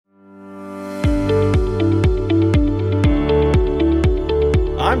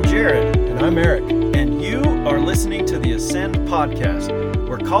I'm Jared. And I'm Eric. And you are listening to the Ascend podcast,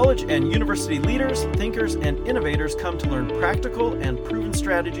 where college and university leaders, thinkers, and innovators come to learn practical and proven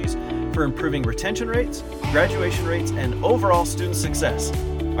strategies for improving retention rates, graduation rates, and overall student success.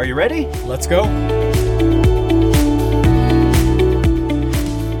 Are you ready? Let's go.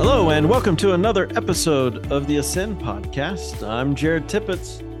 Hello, and welcome to another episode of the Ascend podcast. I'm Jared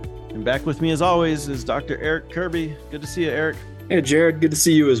Tippett, and back with me as always is Dr. Eric Kirby. Good to see you, Eric. Hey, Jared, good to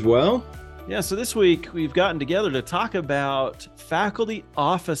see you as well. Yeah, so this week we've gotten together to talk about faculty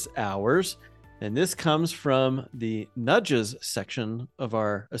office hours, and this comes from the nudges section of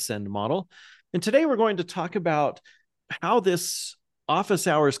our Ascend model. And today we're going to talk about how this office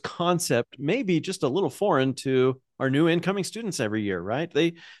hours concept may be just a little foreign to our new incoming students every year, right?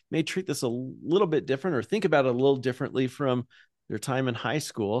 They may treat this a little bit different or think about it a little differently from their time in high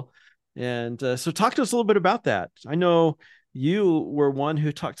school. And so talk to us a little bit about that. I know you were one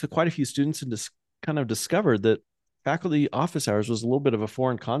who talked to quite a few students and just kind of discovered that faculty office hours was a little bit of a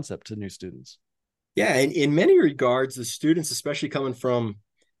foreign concept to new students. Yeah, and in many regards, the students, especially coming from,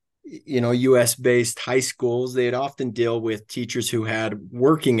 US-based high schools, they'd often deal with teachers who had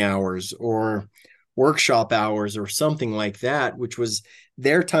working hours or workshop hours or something like that, which was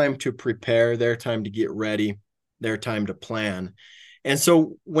their time to prepare, their time to get ready, their time to plan. And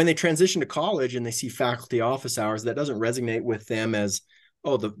so when they transition to college and they see faculty office hours, that doesn't resonate with them as,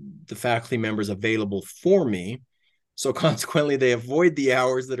 oh, the faculty member is available for me. So consequently, they avoid the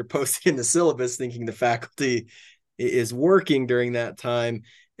hours that are posted in the syllabus, thinking the faculty is working during that time,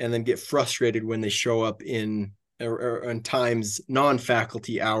 and then get frustrated when they show up in times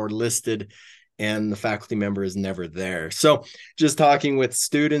non-faculty hour listed and the faculty member is never there. So just talking with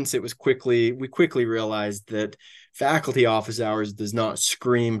students, we quickly realized that faculty office hours does not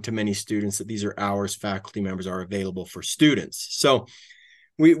scream to many students that these are hours faculty members are available for students. So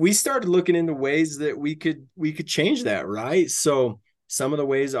we started looking into ways that we could change that, right? So some of the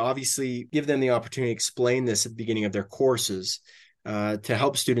ways, obviously, give them the opportunity to explain this at the beginning of their courses to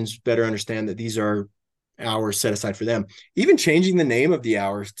help students better understand that these are hours set aside for them. Even changing the name of the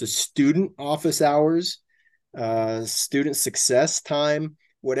hours to student office hours, student success time,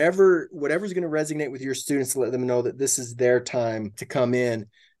 whatever's going to resonate with your students to let them know that this is their time to come in.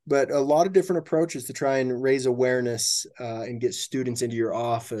 But a lot of different approaches to try and raise awareness and get students into your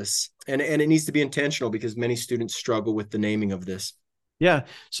office. And it needs to be intentional because many students struggle with the naming of this. Yeah.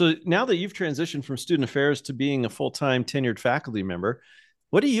 So now that you've transitioned from student affairs to being a full-time tenured faculty member,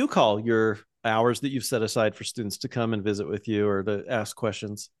 what do you call your hours that you've set aside for students to come and visit with you or to ask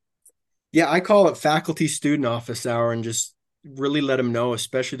questions? Yeah, I call it faculty student office hour, and just really let them know,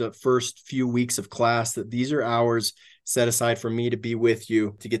 especially the first few weeks of class, that these are hours set aside for me to be with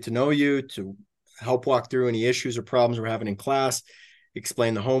you, to get to know you, to help walk through any issues or problems we're having in class,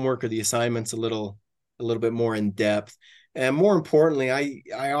 explain the homework or the assignments a little bit more in depth. And more importantly,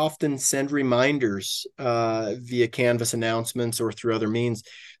 I often send reminders via Canvas announcements or through other means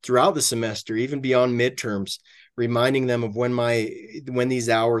throughout the semester, even beyond midterms, reminding them of when these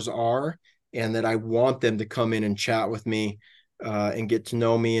hours are, and that I want them to come in and chat with me and get to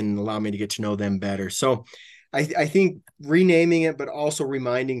know me and allow me to get to know them better. So I think renaming it, but also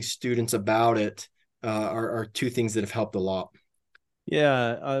reminding students about it are two things that have helped a lot.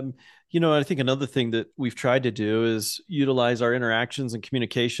 Yeah. I think another thing that we've tried to do is utilize our interactions and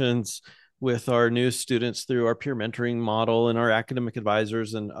communications with our new students through our peer mentoring model and our academic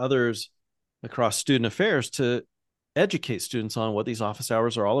advisors and others across student affairs to educate students on what these office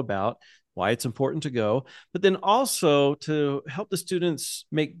hours are all about, why it's important to go, but then also to help the students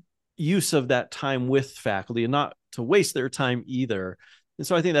make use of that time with faculty and not to waste their time either. And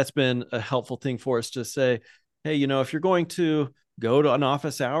so I think that's been a helpful thing for us to say, hey, if you're going to go to an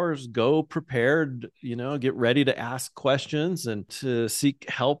office hours, go prepared, get ready to ask questions and to seek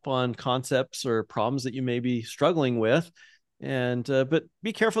help on concepts or problems that you may be struggling with. And, but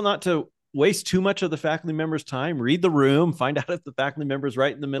be careful not to waste too much of the faculty member's time. Read the room, find out if the faculty member is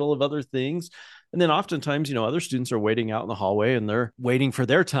right in the middle of other things. And then oftentimes, other students are waiting out in the hallway and they're waiting for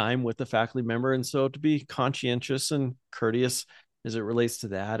their time with the faculty member. And so to be conscientious and courteous as it relates to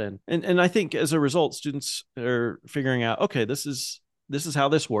that. And I think as a result, students are figuring out, okay, this is how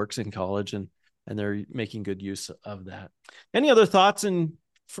this works in college, and they're making good use of that. Any other thoughts and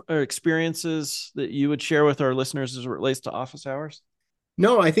experiences that you would share with our listeners as it relates to office hours?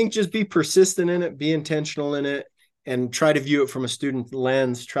 No, I think just be persistent in it, be intentional in it, and try to view it from a student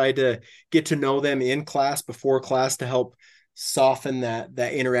lens. Try to get to know them in class, before class, to help soften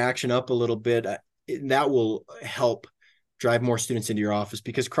that interaction up a little bit. That will help drive more students into your office,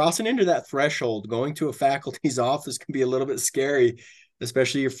 because crossing into that threshold, going to a faculty's office can be a little bit scary,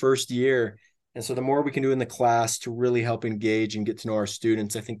 especially your first year. And so the more we can do in the class to really help engage and get to know our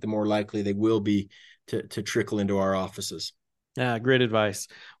students, I think the more likely they will be to trickle into our offices. Yeah, great advice.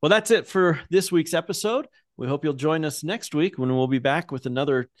 Well, that's it for this week's episode. We hope you'll join us next week when we'll be back with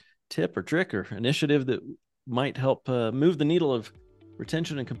another tip or trick or initiative that might help move the needle of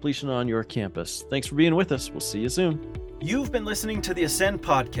retention and completion on your campus. Thanks for being with us. We'll see you soon. You've been listening to the Ascend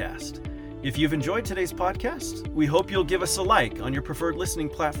podcast. If you've enjoyed today's podcast, we hope you'll give us a like on your preferred listening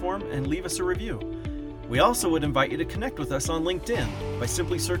platform and leave us a review. We also would invite you to connect with us on LinkedIn by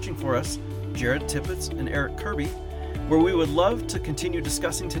simply searching for us, Jared Tippett and Eric Kirby, where we would love to continue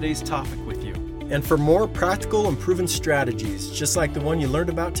discussing today's topic with you. And for more practical and proven strategies, just like the one you learned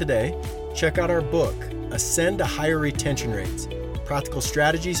about today, check out our book, Ascend to Higher Retention Rates, Practical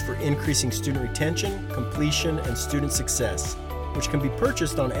Strategies for Increasing Student Retention, Completion, and Student Success, which can be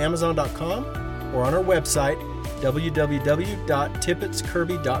purchased on Amazon.com or on our website,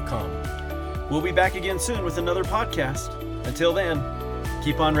 www.tippetskirby.com. We'll be back again soon with another podcast. Until then,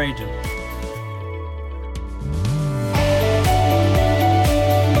 keep on raging.